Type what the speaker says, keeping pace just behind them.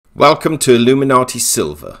Welcome to Illuminati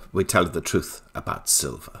Silver. We tell the truth about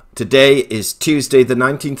silver. Today is Tuesday, the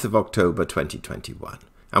 19th of October, 2021.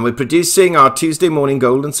 And we're producing our Tuesday morning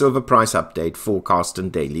gold and silver price update, forecast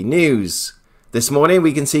and daily news. This morning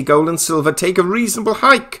we can see gold and silver take a reasonable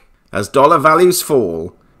hike as dollar values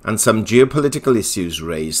fall and some geopolitical issues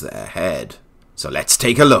raise their head. So let's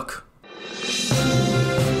take a look.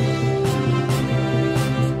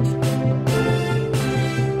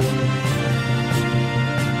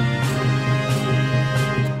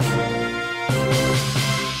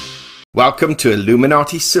 Welcome to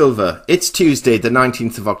Illuminati Silver. It's Tuesday, the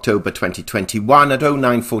 19th of October 2021 at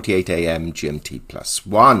 09:48 AM GMT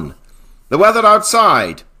 +1. The weather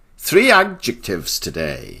outside. 3 adjectives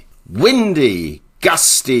today. Windy,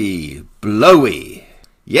 gusty, blowy.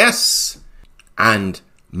 Yes, and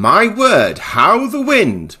my word, how the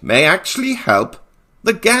wind may actually help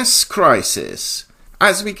the gas crisis.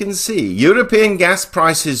 As we can see, European gas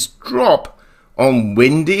prices drop on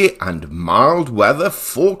windy and mild weather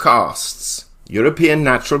forecasts. European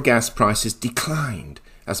natural gas prices declined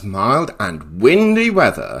as mild and windy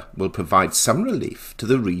weather will provide some relief to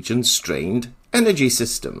the region's strained energy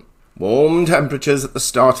system. Warm temperatures at the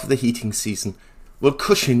start of the heating season will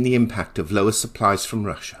cushion the impact of lower supplies from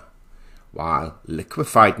Russia, while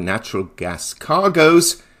liquefied natural gas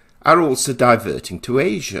cargoes are also diverting to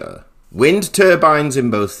Asia. Wind turbines in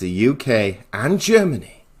both the UK and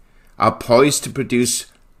Germany are poised to produce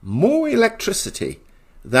more electricity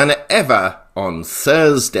than ever on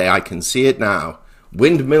Thursday. I can see it now.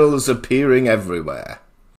 Windmills appearing everywhere.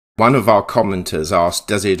 One of our commenters asked,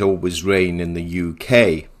 does it always rain in the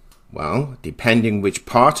UK? Well, depending which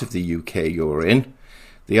part of the UK you're in,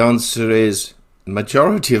 the answer is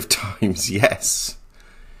majority of times yes.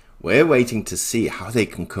 We're waiting to see how they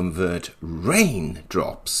can convert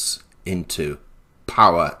raindrops into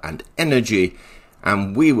power and energy,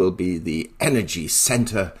 and we will be the energy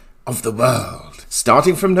centre of the world.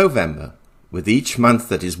 Starting from November, with each month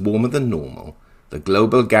that is warmer than normal, the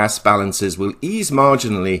global gas balances will ease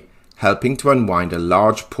marginally, helping to unwind a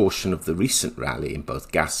large portion of the recent rally in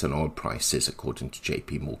both gas and oil prices, according to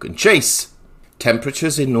JP Morgan Chase.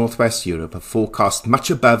 Temperatures in northwest Europe are forecast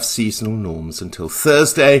much above seasonal norms until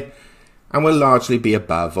Thursday, and will largely be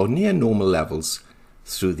above or near normal levels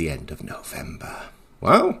through the end of November.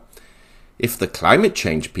 Well, if the climate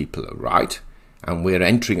change people are right, and we're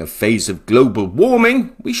entering a phase of global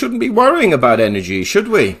warming, we shouldn't be worrying about energy, should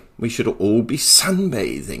we? We should all be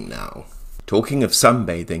sunbathing now. Talking of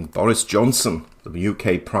sunbathing, Boris Johnson, the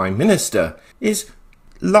UK Prime Minister, is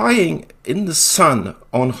lying in the sun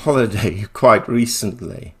on holiday quite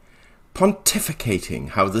recently, pontificating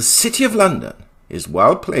how the City of London is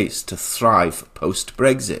well placed to thrive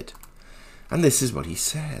post-Brexit. And this is what he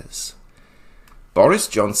says. Boris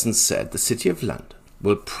Johnson said the City of London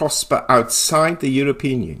will prosper outside the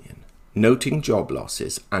European Union, noting job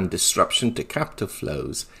losses and disruption to capital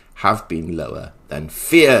flows have been lower than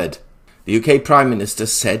feared. The UK Prime Minister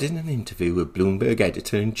said in an interview with Bloomberg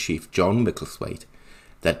editor-in-chief John Micklethwaite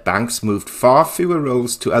that banks moved far fewer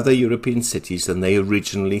roles to other European cities than they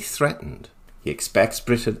originally threatened. He expects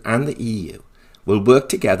Britain and the EU will work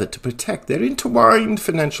together to protect their intertwined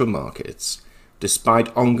financial markets,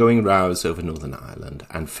 despite ongoing rows over Northern Ireland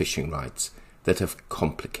and fishing rights that have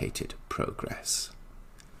complicated progress.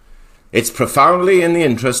 It's profoundly in the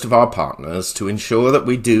interest of our partners to ensure that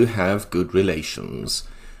we do have good relations.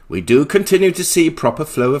 We do continue to see proper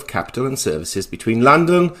flow of capital and services between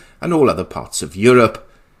London and all other parts of Europe,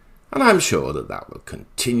 and I'm sure that that will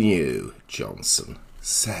continue, Johnson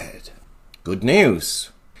said. Good news.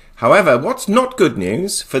 However, what's not good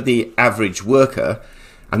news for the average worker,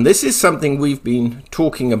 and this is something we've been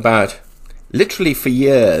talking about literally for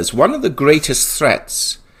years, one of the greatest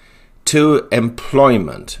threats to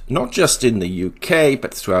employment, not just in the UK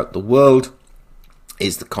but throughout the world,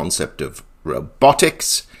 is the concept of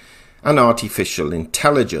robotics and artificial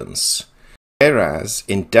intelligence. Whereas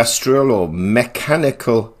industrial or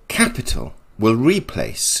mechanical capital will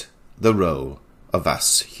replace the role of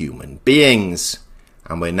us human beings.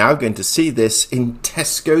 And we're now going to see this in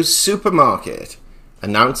Tesco's supermarket.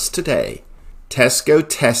 Announced today, Tesco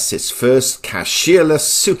tests its first cashierless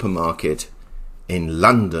supermarket in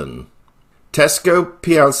London. Tesco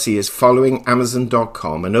plc is following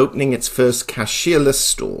Amazon.com and opening its first cashierless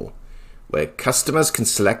store, where customers can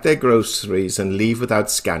select their groceries and leave without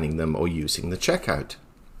scanning them or using the checkout.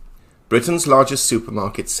 Britain's largest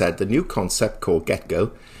supermarket said the new concept, called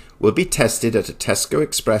GetGo, will be tested at a Tesco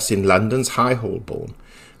Express in London's High Holborn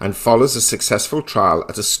and follows a successful trial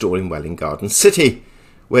at a store in Welwyn Garden City,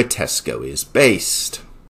 where Tesco is based.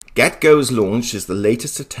 GetGo's launch is the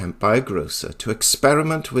latest attempt by a grocer to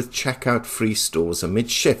experiment with checkout-free stores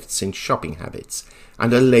amid shifts in shopping habits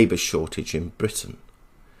and a labour shortage in Britain.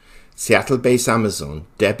 Seattle-based Amazon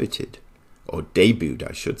debuted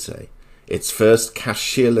its first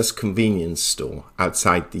cashierless convenience store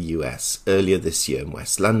outside the US earlier this year in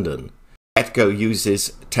West London. GetGo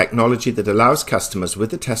uses technology that allows customers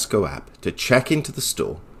with the Tesco app to check into the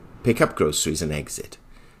store, pick up groceries and exit.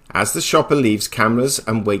 As the shopper leaves, cameras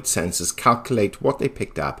and weight sensors calculate what they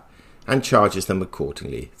picked up and charges them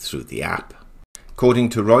accordingly through the app. According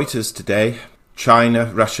to Reuters today,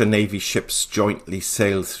 China-Russia Navy ships jointly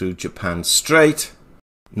sail through Japan Strait.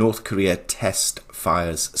 North Korea test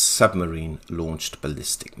fires submarine-launched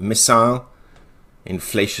ballistic missile.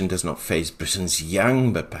 Inflation does not faze Britain's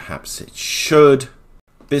young, but perhaps it should.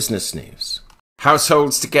 Business news.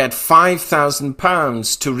 Households to get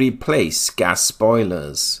 £5,000 to replace gas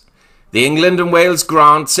boilers. The England and Wales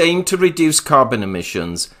grants aim to reduce carbon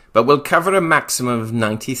emissions, but will cover a maximum of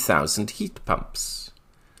 90,000 heat pumps.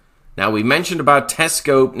 Now, we mentioned about Tesco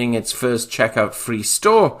opening its first checkout-free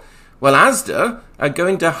store. Well, Asda are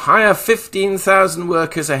going to hire 15,000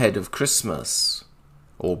 workers ahead of Christmas,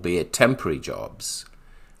 albeit temporary jobs.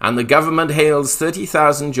 And the government hails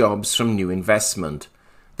 30,000 jobs from new investment.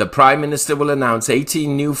 The Prime Minister will announce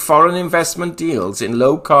 18 new foreign investment deals in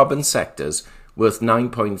low-carbon sectors worth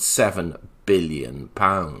 £9.7 billion.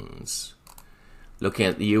 Looking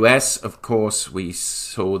at the US, of course, we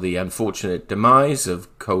saw the unfortunate demise of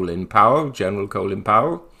General Colin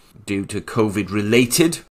Powell, due to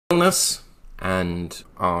COVID-related illness, and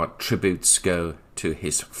our tributes go to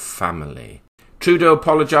his family. Trudeau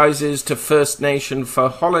apologises to First Nation for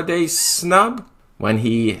holiday snub when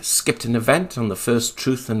he skipped an event on the first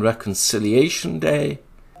Truth and Reconciliation Day.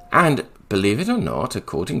 And, believe it or not,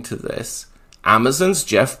 according to this, Amazon's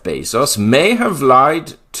Jeff Bezos may have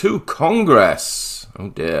lied to Congress. Oh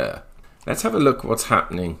dear. Let's have a look what's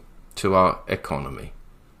happening to our economy.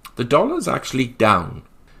 The dollar's actually down.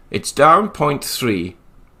 It's down 0.3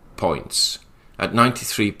 points at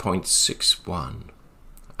 93.61.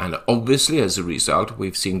 And obviously, as a result,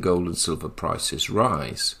 we've seen gold and silver prices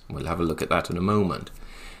rise. We'll have a look at that in a moment.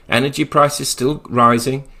 Energy prices still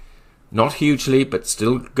rising, not hugely, but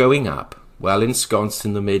still going up, well ensconced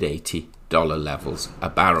in the mid-$80 levels a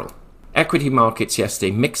barrel. Equity markets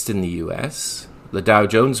yesterday mixed in the US. The Dow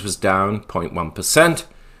Jones was down 0.1%,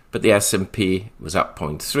 but the S&P was up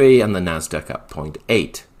 0.3% and the Nasdaq up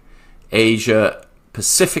 0.8%. Asia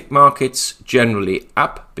Pacific markets generally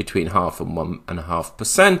up between 0.5% and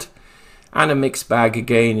 1.5%, and a mixed bag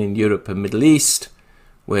again in Europe and Middle East,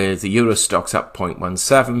 with the Euro stocks up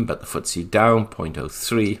 0.17, but the FTSE down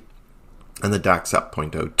 0.03, and the DAX up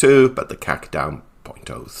 0.02, but the CAC down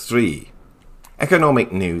 0.03.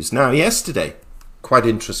 Economic news. Now, yesterday, quite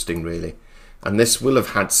interesting really, and this will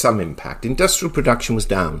have had some impact. Industrial production was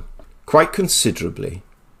down quite considerably,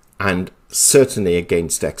 and certainly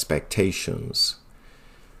against expectations.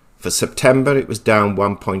 For September, it was down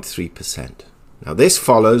 1.3%. Now, this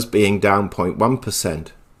follows being down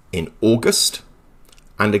 0.1% in August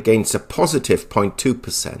and against a positive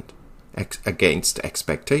 0.2% against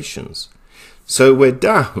expectations. So we're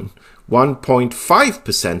down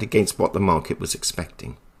 1.5% against what the market was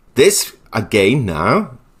expecting. This, again,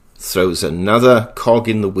 now throws another cog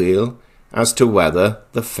in the wheel as to whether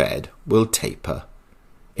the Fed will taper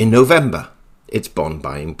in November its bond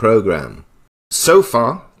buying program. So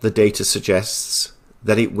far, the data suggests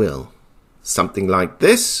that it will. Something like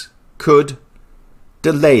this could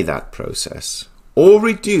delay that process or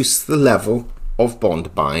reduce the level of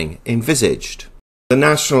bond buying envisaged. The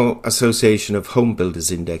National Association of Home Builders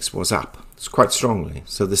Index was up. It's quite strongly.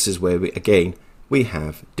 So this is where we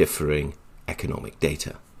have differing economic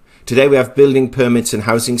data. Today we have building permits and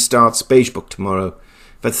housing starts, beige book tomorrow.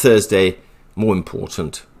 But Thursday, more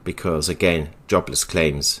important because, again, jobless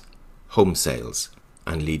claims, home sales,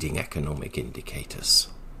 and leading economic indicators.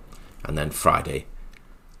 And then Friday,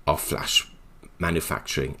 our flash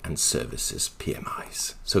manufacturing and services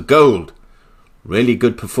PMIs. So gold, really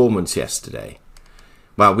good performance yesterday.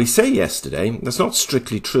 Well, we say yesterday, that's not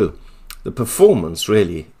strictly true. The performance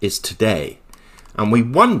really is today. And we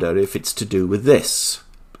wonder if it's to do with this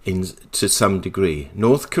to some degree.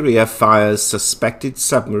 North Korea fires suspected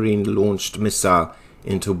submarine-launched missile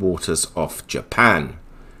into waters off Japan.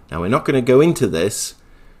 Now, we're not going to go into this,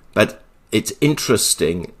 but it's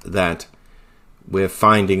interesting that we're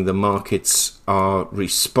finding the markets are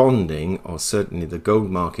responding, or certainly the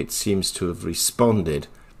gold market seems to have responded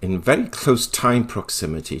in very close time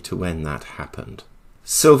proximity to when that happened.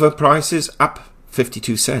 Silver prices up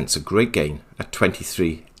 52 cents, a great gain at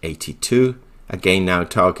 23.82. again now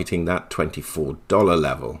targeting that $24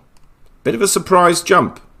 level. Bit of a surprise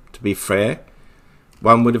jump, to be fair.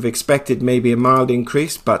 One would have expected maybe a mild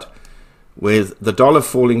increase, but with the dollar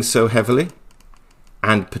falling so heavily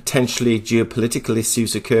and potentially geopolitical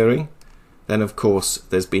issues occurring, then of course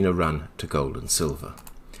there's been a run to gold and silver.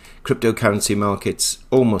 Cryptocurrency markets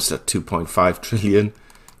almost at 2.5 trillion,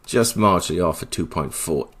 just marginally off at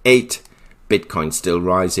 2.48. Bitcoin still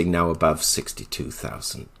rising, now above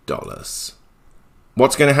 $62,000.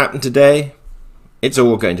 What's going to happen today? It's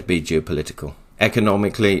all going to be geopolitical.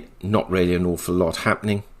 Economically, not really an awful lot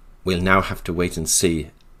happening. We'll now have to wait and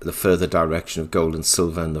see the further direction of gold and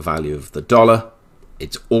silver and the value of the dollar.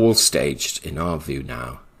 It's all staged, in our view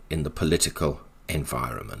now, in the political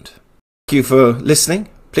environment. Thank you for listening.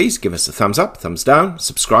 Please give us a thumbs up, thumbs down,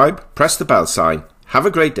 subscribe, press the bell sign. Have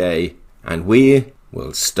a great day, and we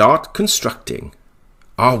will start constructing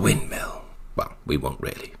our windmill. Well, we won't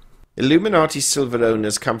really. Illuminati silver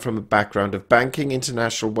owners come from a background of banking,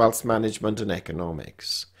 international wealth management and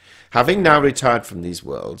economics. Having now retired from these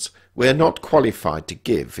worlds, we are not qualified to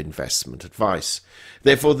give investment advice.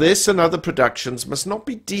 Therefore, this and other productions must not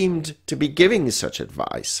be deemed to be giving such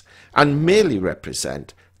advice and merely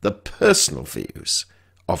represent the personal views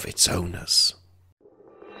of its owners.